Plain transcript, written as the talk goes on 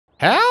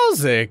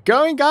How's it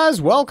going,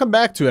 guys? Welcome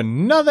back to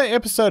another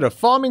episode of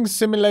Farming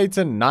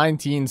Simulator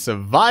 19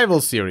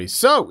 Survival Series.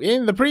 So,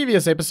 in the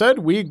previous episode,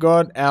 we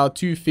got our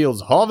 2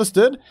 fields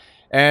harvested.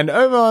 And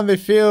over on the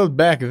field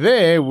back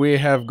there, we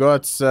have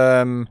got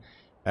some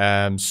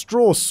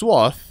straw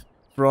swath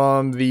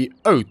from the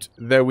oat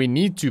that we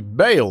need to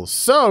bale.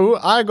 So,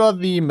 I got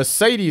the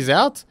Mercedes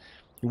out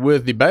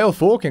with the bale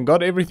fork and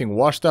got everything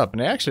washed up. And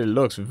it actually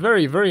looks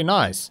very, very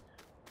nice.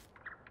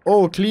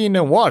 All clean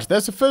and washed.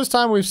 That's the first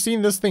time we've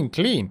seen this thing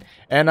clean.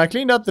 And I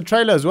cleaned up the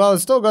trailer as well.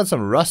 It's still got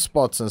some rust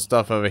spots and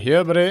stuff over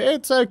here, but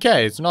it's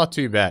okay. It's not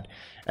too bad.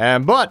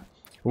 But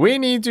we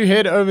need to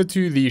head over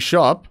to the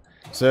shop.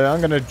 So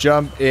I'm going to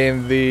jump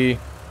in the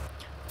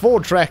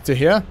Ford tractor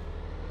here.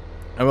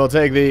 And we'll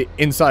take the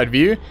inside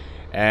view.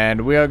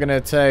 And we are going to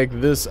take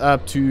this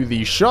up to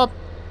the shop.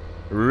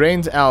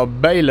 Rent our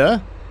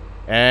baler.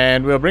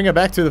 And we'll bring it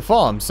back to the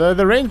farm. So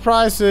the rent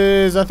price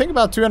is, I think,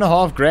 about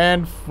 $2.5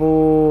 grand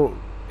for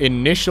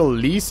initial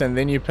lease, and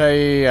then you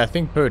pay, I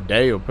think, per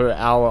day or per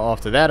hour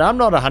after that. I'm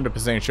not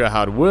 100% sure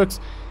how it works,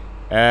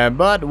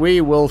 but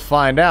we will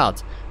find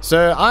out.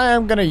 So I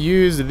am going to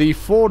use the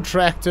Ford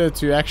tractor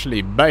to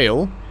actually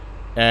bale,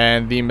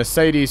 and the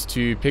Mercedes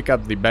to pick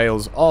up the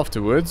bales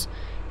afterwards.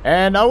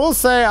 And I will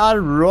say I'd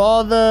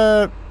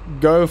rather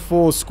go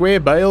for square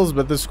bales,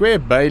 but the square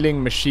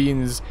baling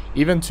machines,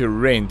 even to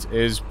rent,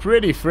 is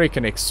pretty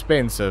freaking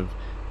expensive.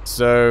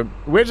 So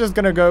we're just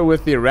gonna go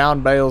with the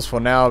round bales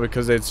for now,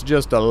 because it's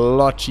just a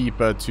lot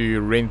cheaper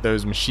to rent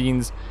those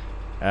machines.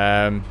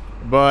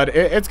 But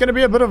it's gonna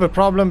be a bit of a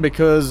problem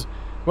because,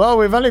 well,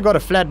 we've only got a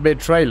flatbed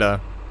trailer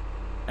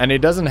and it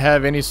doesn't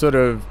have any sort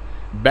of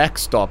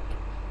backstop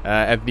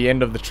at the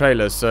end of the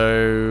trailer.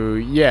 So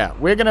yeah,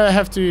 we're gonna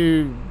have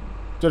to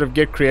sort of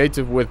get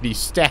creative with the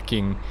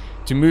stacking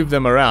to move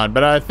them around.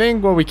 But I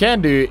think what we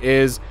can do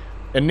is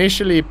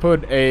initially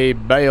put a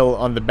bale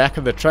on the back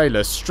of the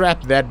trailer,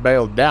 strap that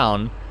bale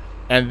down,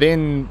 and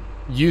then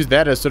use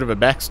that as sort of a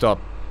backstop,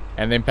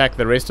 and then pack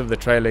the rest of the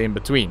trailer in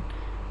between.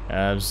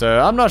 So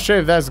I'm not sure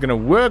if that's gonna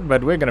work,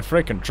 but we're gonna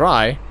freaking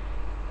try.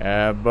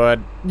 But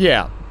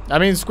yeah, I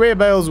mean, square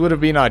bales would have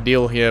been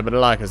ideal here, but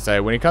like I say,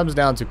 when it comes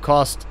down to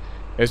cost,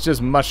 it's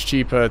just much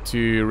cheaper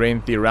to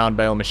rent the round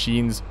bale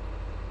machines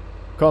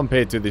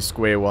compared to the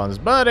square ones.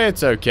 But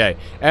it's okay.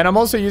 And I'm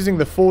also using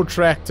the Ford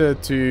tractor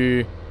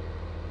to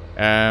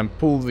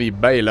pull the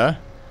baler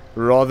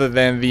rather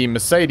than the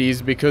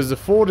Mercedes, because the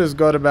Ford has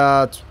got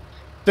about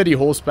 30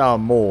 horsepower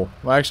more,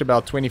 well, actually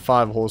about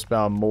 25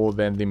 horsepower more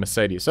than the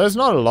Mercedes, so it's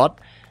not a lot.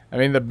 I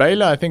mean, the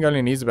baler I think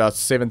only needs about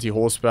 70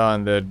 horsepower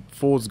and the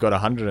Ford's got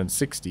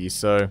 160,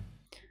 so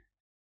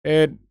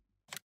even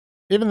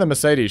the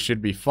Mercedes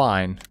should be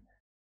fine.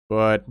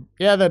 But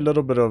yeah, that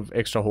little bit of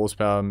extra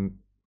horsepower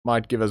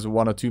might give us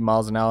 1 or 2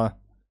 miles an hour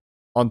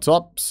on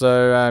top.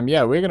 So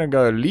yeah, we're gonna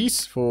go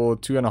lease for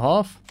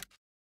 2.5.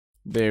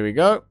 There we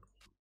go.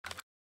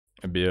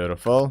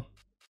 Beautiful.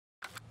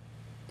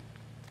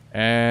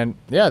 And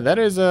yeah, that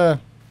is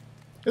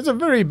it's a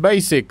very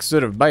basic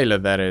sort of baler,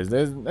 that is.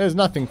 There's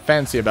nothing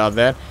fancy about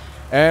that.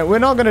 We're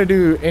not going to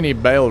do any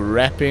bale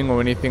wrapping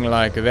or anything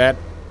like that.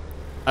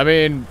 I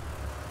mean,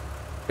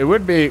 it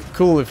would be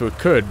cool if we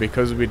could,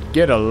 because we'd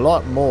get a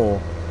lot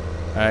more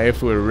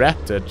if we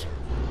wrapped it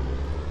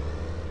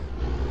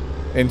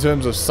in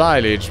terms of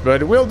silage.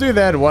 But we'll do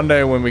that one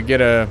day when we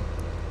get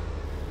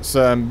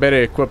some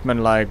better equipment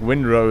like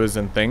windrows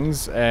and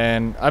things.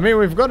 And I mean,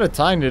 we've got a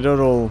tiny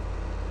little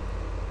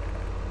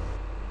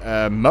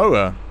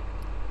mower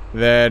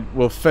that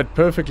will fit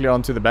perfectly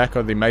onto the back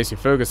of the Massey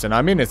Ferguson.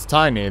 I mean, it's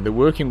tiny. The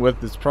working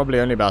width is probably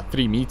only about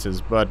 3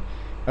 meters, but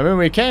I mean,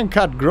 we can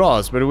cut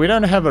grass, but we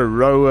don't have a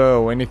rower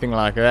or anything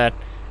like that,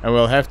 and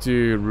we'll have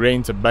to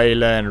rent a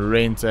baler and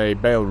rent a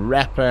bale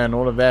wrapper and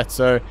all of that.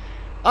 So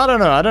I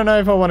don't know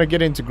if I want to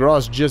get into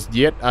grass just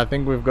yet. I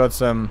think we've got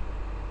some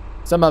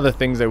other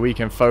things that we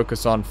can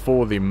focus on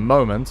for the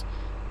moment.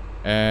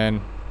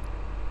 And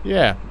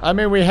yeah, I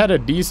mean, we had a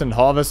decent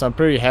harvest. I'm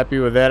pretty happy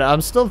with that.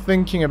 I'm still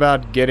thinking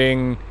about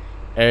getting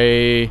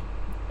a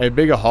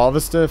bigger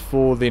harvester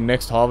for the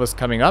next harvest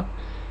coming up.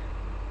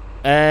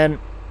 And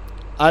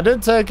I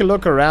did take a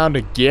look around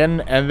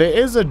again, and there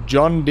is a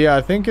John Deere,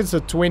 I think it's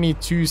a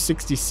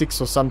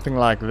 2266 or something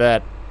like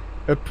that,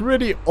 a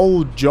pretty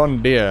old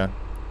John Deere.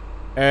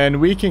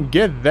 And we can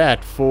get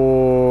that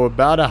for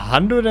about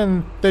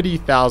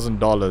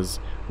 $130,000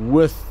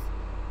 with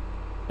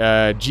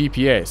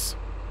GPS.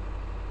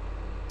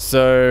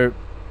 So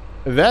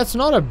that's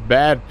not a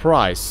bad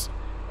price.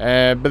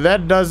 But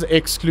that does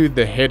exclude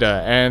the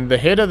header. And the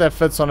header that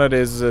fits on it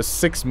is a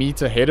 6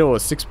 meter header or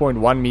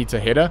 6.1 meter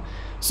header.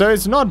 So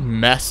it's not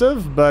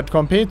massive, but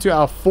compared to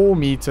our 4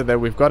 meter that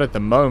we've got at the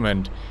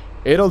moment,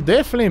 it'll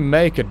definitely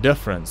make a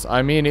difference.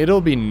 I mean, it'll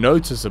be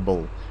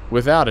noticeable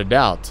without a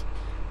doubt.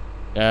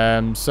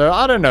 So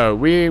I don't know,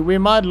 we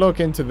might look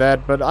into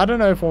that, but I don't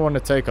know if I want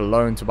to take a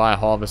loan to buy a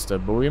harvester,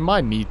 but we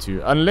might need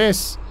to,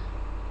 unless,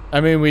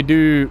 I mean, we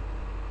do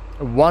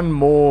one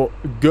more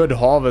good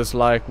harvest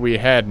like we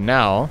had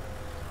now,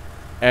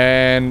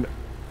 and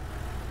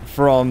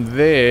from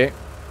there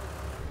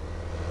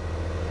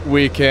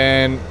we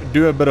can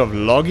do a bit of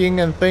logging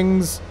and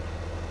things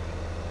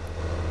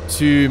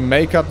to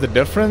make up the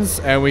difference,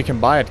 and we can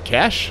buy it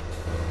cash.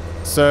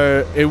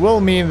 So it will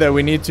mean that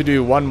we need to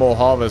do one more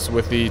harvest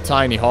with the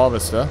tiny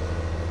harvester.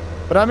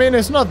 But I mean,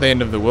 it's not the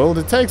end of the world.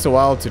 It takes a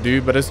while to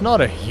do, but it's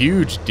not a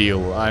huge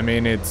deal. I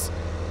mean, it's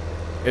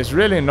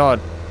really not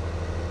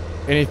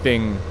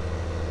anything.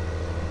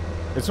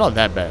 It's not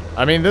that bad.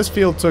 I mean, this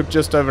field took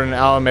just over an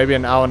hour, maybe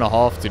an hour and a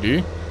half to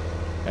do.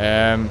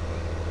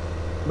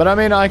 But I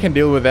mean, I can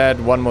deal with that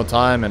one more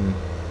time, and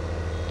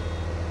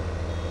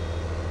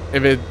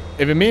if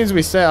it means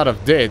we stay out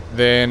of debt,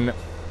 then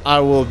I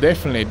will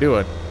definitely do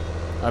it.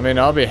 I mean,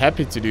 I'll be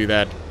happy to do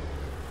that.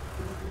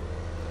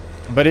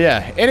 But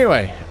yeah,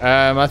 anyway,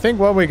 I think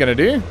what we're gonna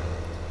do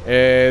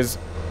is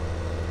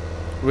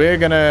we're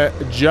gonna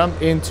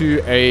jump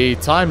into a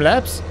time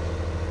lapse,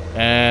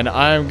 and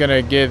I'm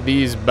gonna get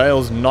these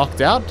bales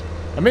knocked out.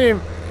 I mean,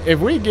 if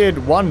we get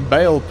one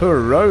bale per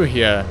row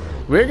here,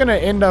 we're gonna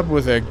end up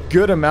with a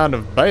good amount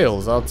of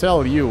bales, I'll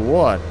tell you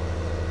what.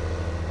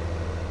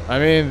 I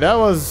mean, that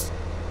was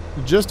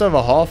just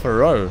over half a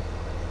row,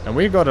 and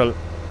we got a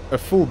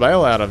full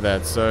bale out of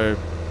that, so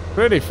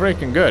pretty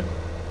freaking good.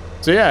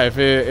 So yeah,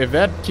 if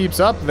that keeps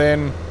up,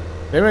 then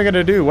we're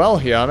gonna do well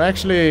here. I'm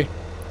actually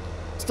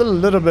still a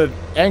little bit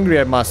angry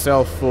at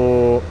myself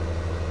for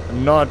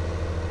not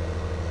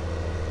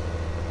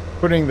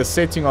putting the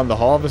setting on the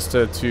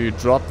harvester to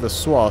drop the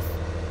swath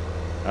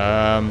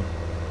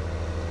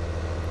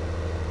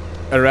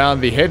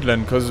around the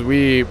headland, because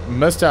we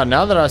missed out.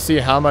 Now that I see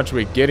how much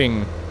we're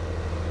getting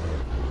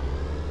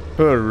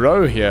per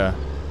row here,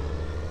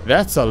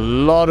 that's a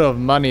lot of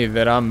money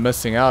that I'm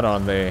missing out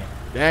on there.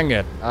 Dang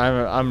it,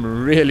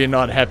 I'm really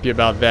not happy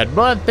about that.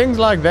 But things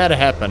like that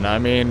happen. I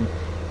mean,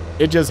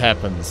 it just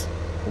happens.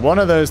 One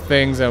of those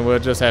things, and we'll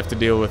just have to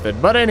deal with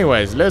it. But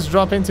anyways, let's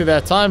drop into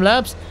that time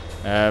lapse.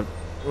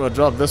 We'll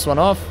drop this one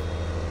off.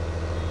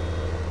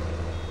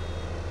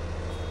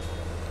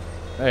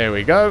 There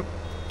we go.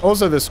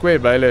 Also, the square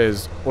baler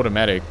is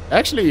automatic.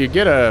 Actually, you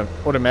get a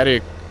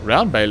automatic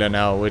round baler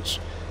now, which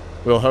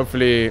we'll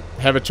hopefully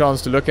have a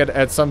chance to look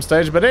at some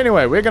stage. But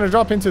anyway, we're going to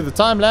drop into the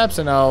time lapse,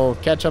 and I'll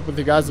catch up with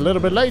you guys a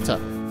little bit later.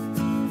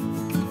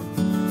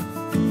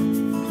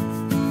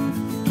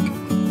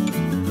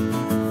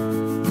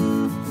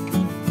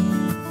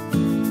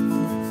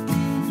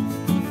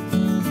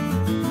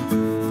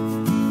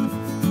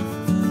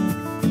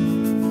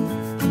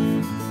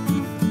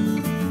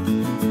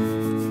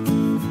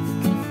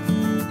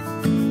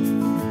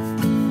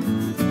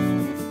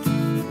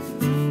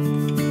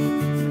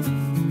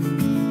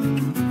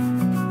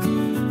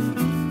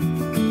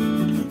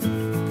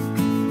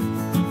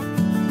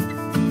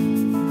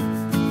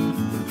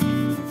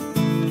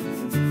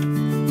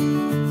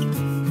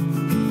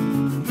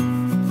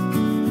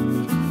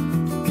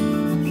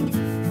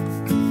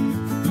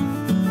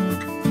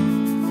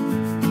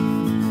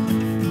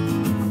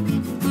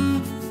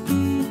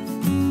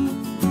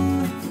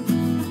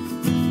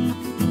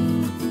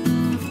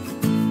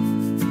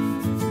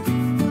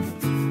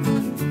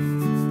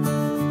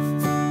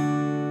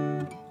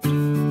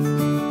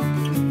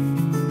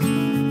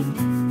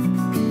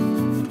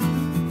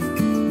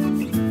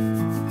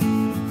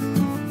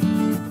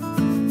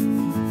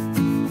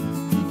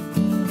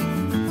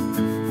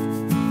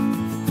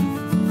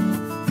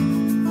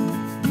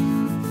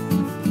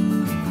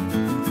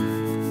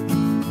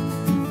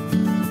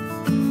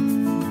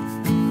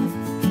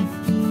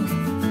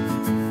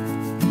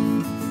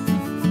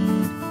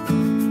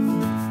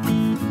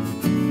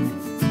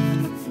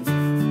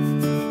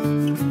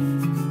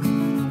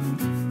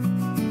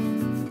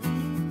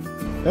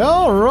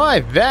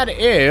 Alright, that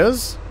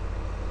is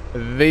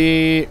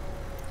the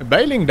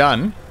baling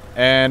done,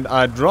 and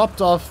I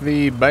dropped off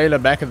the baler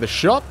back at the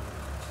shop,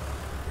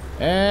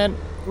 and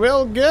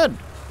well, good.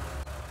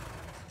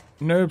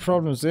 No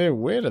problems there.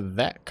 Where did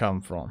that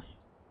come from?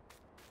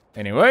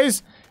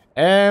 Anyways,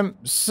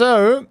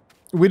 so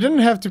we didn't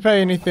have to pay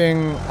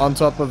anything on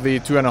top of the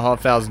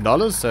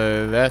 $2,500,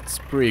 so that's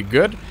pretty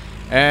good.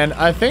 And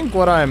I think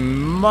what I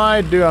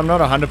might do, I'm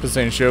not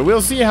 100% sure.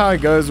 We'll see how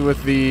it goes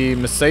with the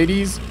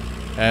Mercedes.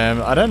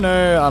 I don't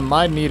know, I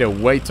might need a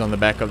weight on the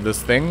back of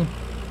this thing.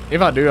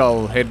 If I do,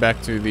 I'll head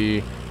back to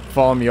the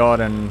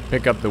farmyard and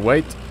pick up the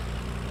weight.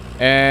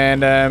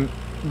 And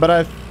but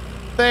I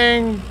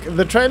think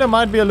the trailer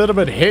might be a little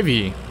bit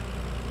heavy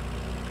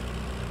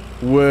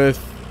with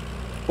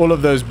all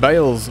of those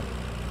bales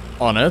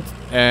on it,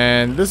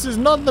 and this is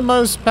not the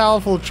most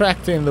powerful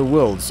tractor in the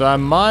world, so I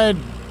might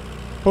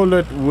pull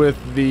it with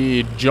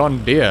the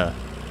John Deere.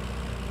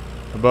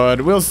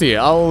 But we'll see.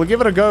 I'll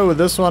give it a go with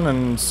this one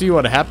and see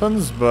what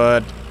happens.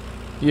 But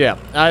yeah,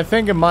 I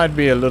think it might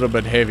be a little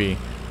bit heavy.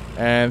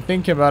 And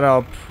thinking about it,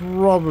 I'll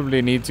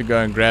probably need to go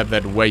and grab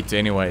that weight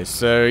anyway.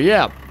 So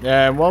yeah,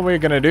 what we're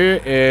going to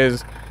do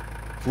is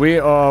we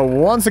are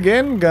once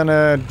again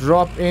gonna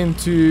drop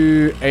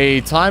into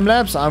a time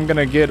lapse. I'm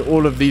gonna get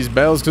all of these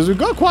bales because we've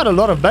got quite a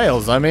lot of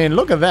bales. I mean,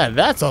 look at that.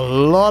 That's a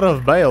lot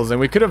of bales, and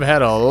we could have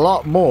had a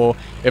lot more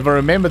if I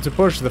remember to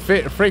push the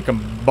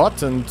freaking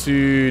button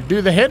to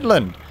do the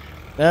headland.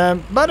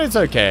 But it's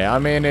okay. I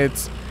mean,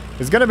 it's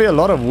gonna be a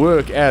lot of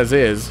work as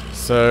is.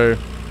 So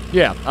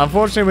yeah,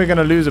 unfortunately we're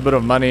gonna lose a bit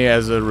of money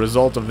as a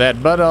result of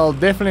that, but I'll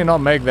definitely not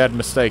make that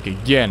mistake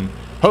again.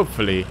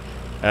 Hopefully.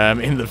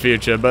 In the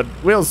future, but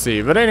we'll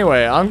see. But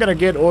anyway, I'm gonna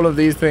get all of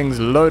these things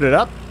loaded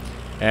up,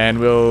 and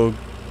we'll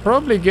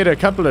probably get a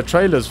couple of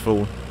trailers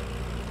full.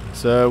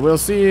 So we'll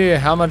see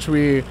how much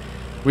we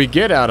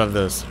get out of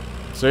this.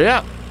 So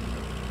yeah,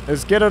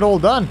 let's get it all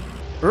done.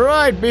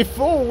 Right,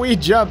 before we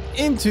jump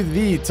into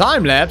the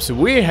time lapse,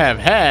 we have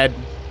had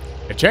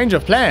a change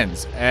of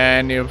plans,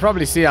 and you'll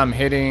probably see I'm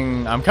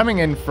coming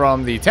in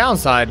from the town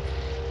side.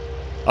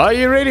 Are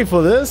you ready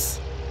for this?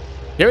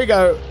 Here we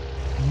go.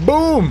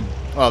 Boom!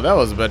 Oh, that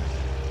was a bit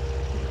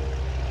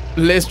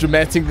less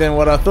dramatic than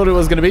what I thought it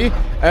was going to be.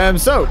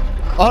 So,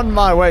 on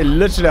my way,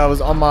 literally I was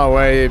on my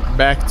way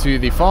back to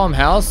the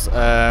farmhouse,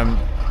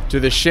 to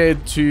the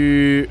shed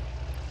to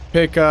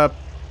pick up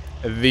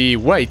the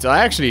weight. I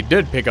actually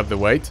did pick up the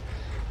weight.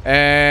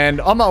 And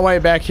on my way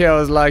back here, I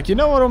was like, you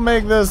know what will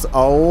make this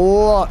a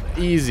lot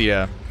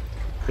easier?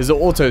 Is an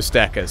auto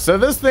stacker. So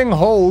this thing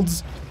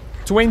holds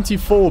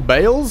 24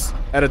 bales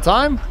at a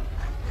time.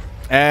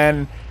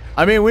 And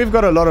I mean, we've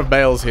got a lot of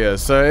bales here,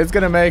 so it's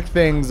going to make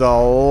things a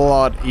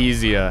lot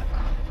easier.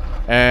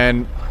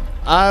 And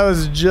I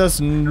was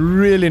just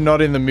really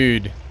not in the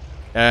mood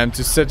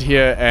to sit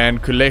here and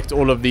collect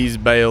all of these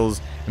bales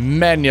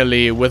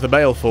manually with a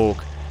bale fork.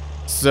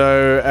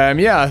 So,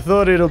 yeah, I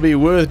thought it'll be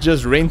worth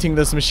just renting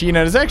this machine,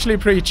 and it's actually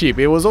pretty cheap.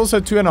 It was also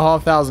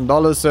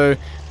 $2,500, so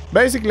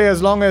basically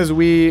as long as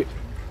we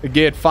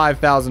get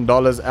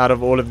 $5,000 out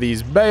of all of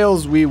these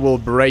bales, we will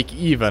break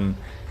even.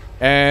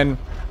 And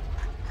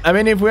I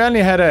mean, if we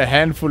only had a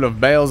handful of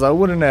bales, I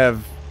wouldn't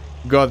have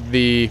got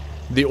the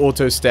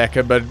auto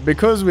stacker, but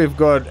because we've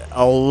got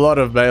a lot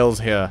of bales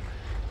here,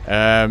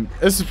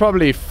 this is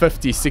probably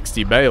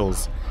 50-60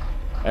 bales.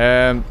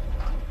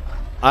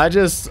 I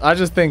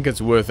just think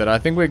it's worth it. I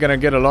think we're gonna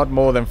get a lot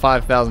more than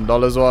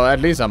 $5,000, or at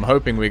least I'm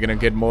hoping we're gonna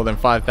get more than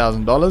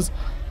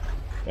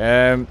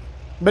 $5,000.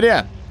 But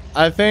yeah,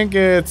 I think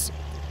it's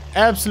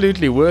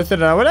absolutely worth it,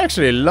 and I would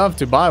actually love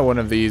to buy one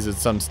of these at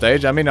some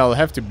stage. I mean, I'll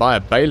have to buy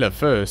a baler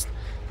first.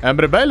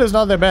 But a baler is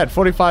not that bad.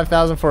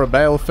 45,000 for a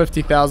bale,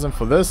 50,000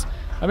 for this.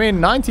 I mean,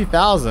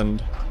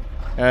 90,000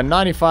 and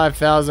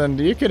 95,000.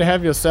 You could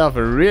have yourself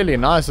a really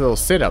nice little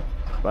setup.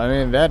 I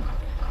mean, that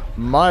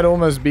might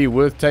almost be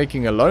worth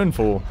taking a loan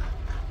for.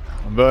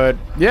 But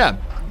yeah,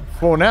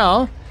 for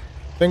now,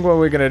 I think what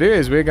we're gonna do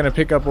is we're gonna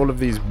pick up all of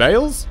these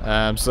bales.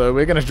 So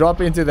we're gonna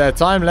drop into that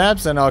time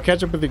lapse, and I'll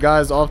catch up with you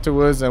guys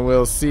afterwards, and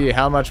we'll see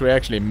how much we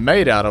actually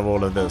made out of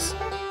all of this.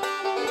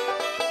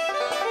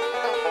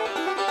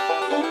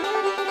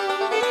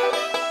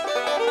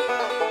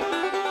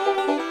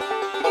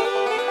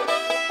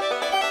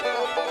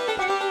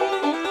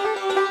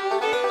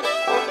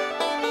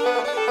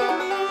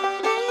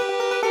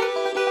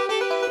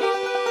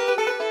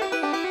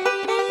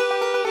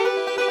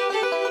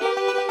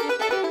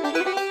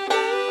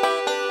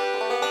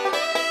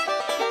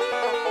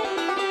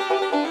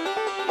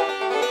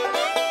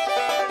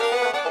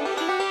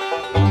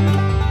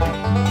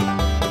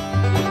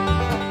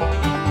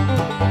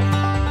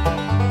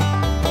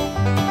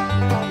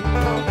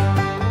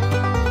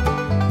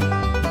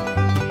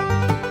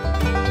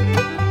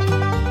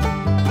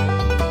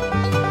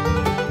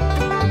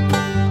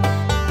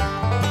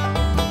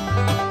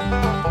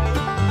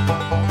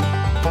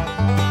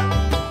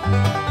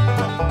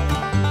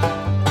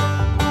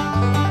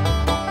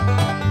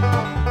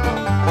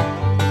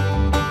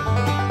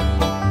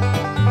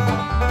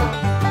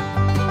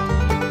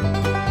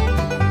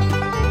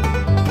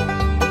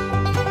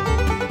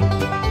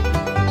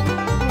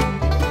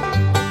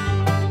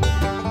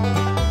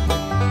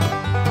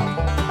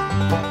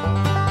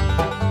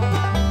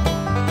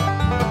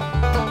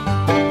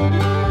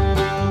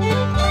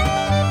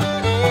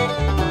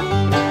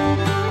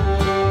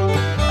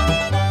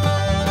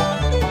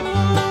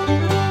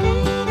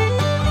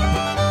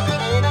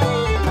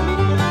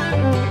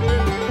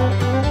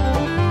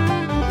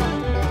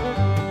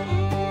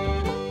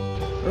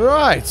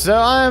 Right, so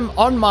I'm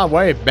on my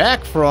way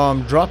back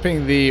from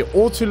dropping the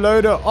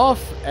autoloader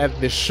off at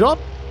the shop,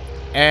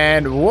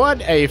 and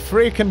what a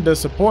freaking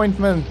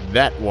disappointment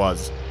that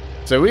was.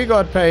 So we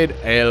got paid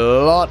a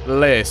lot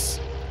less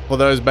for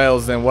those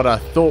bales than what I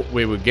thought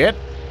we would get.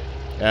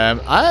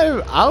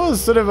 I was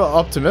sort of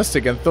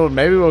optimistic and thought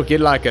maybe we'll get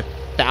like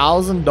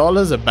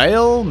 $1,000 a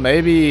bale,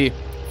 maybe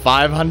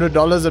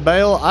 $500 a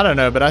bale, I don't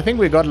know, but I think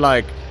we got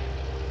like,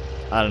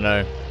 I don't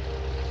know,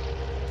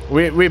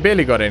 we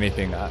barely got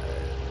anything.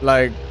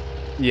 Like,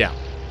 yeah,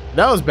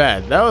 that was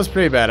bad. That was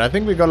pretty bad. I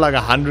think we got like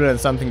 $100 and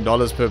something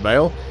per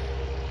bale.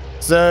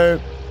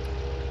 So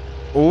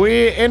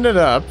we ended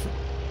up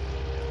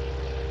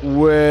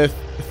with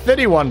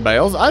 31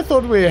 bales. I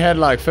thought we had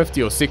like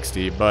 50 or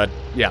 60, but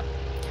yeah,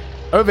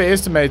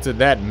 overestimated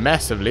that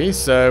massively.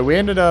 So we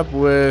ended up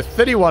with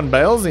 31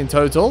 bales in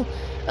total.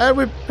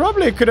 We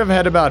probably could have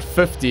had about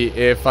 50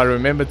 if I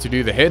remembered to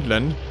do the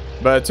headland,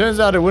 but it turns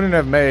out it wouldn't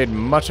have made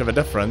much of a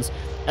difference.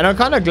 And I'm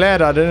kind of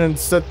glad I didn't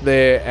sit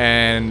there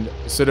and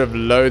sort of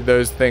load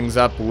those things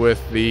up with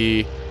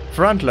the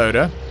front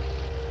loader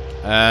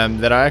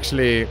that I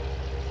actually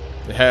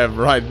have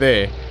right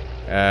there.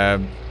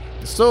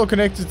 Still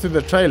connected to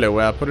the trailer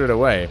where I put it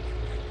away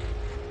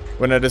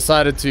when I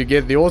decided to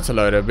get the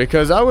autoloader,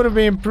 because I would have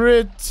been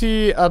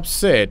pretty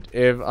upset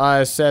if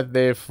I sat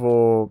there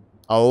for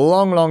a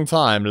long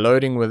time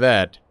loading with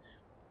that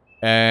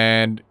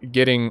and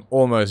getting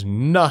almost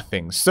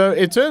nothing. So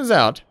it turns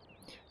out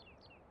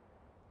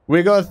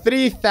we got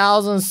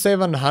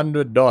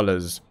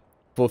 $3,700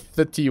 for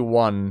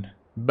 31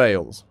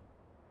 bales.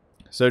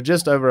 So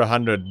just over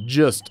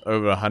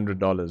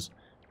 $100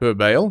 per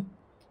bale.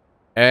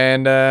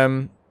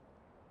 And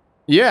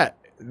yeah,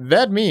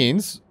 that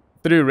means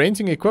through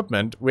renting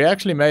equipment, we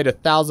actually made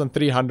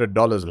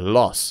 $1,300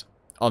 loss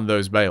on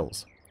those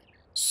bales.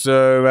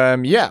 So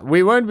yeah,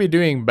 we won't be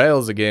doing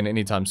bales again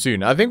anytime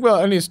soon. I think we'll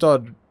only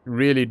start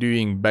really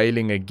doing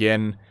baling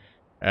again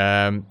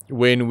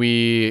when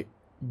we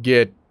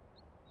get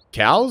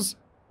cows.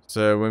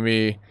 So when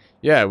we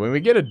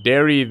get a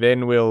dairy,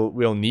 then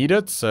we'll need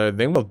it, so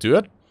then we'll do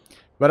it.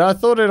 But I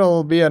thought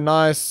it'll be a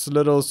nice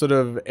little sort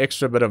of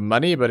extra bit of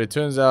money, but it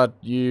turns out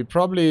you're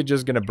probably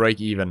just gonna break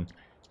even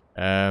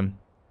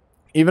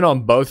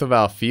on both of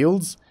our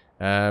fields.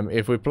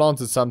 If we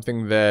planted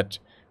something that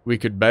we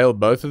could bale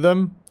both of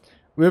them,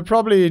 we'll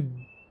probably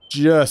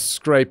just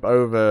scrape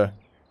over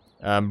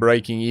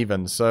breaking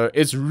even. So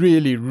it's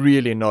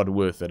really not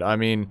worth it. I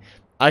mean,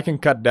 I can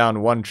cut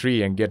down one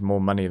tree and get more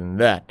money than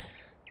that.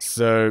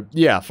 So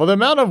yeah, for the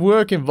amount of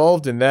work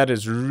involved in that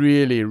is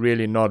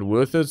really not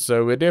worth it.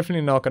 So we're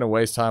definitely not going to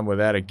waste time with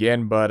that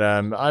again. But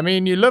I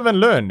mean, you live and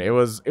learn. It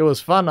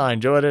was fun. I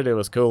enjoyed it. It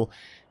was cool.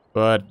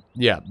 But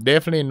yeah,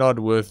 definitely not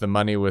worth the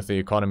money with the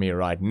economy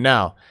right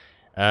now.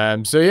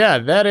 So yeah,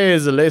 that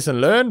is a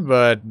lesson learned.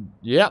 But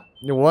yeah,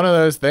 one of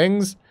those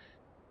things.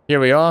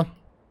 Here we are.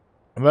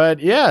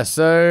 But yeah,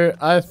 so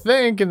I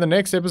think in the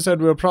next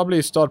episode we'll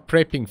probably start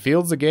prepping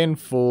fields again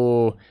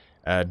for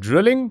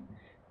drilling.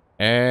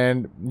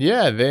 And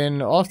yeah,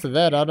 then after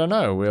that, I don't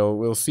know,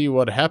 we'll see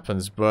what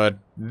happens. But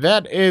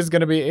that is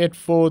going to be it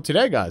for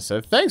today, guys.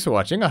 So thanks for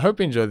watching. I hope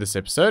you enjoyed this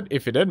episode.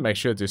 If you did, make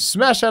sure to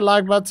smash that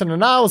like button,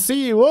 and I'll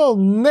see you all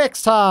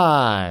next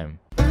time.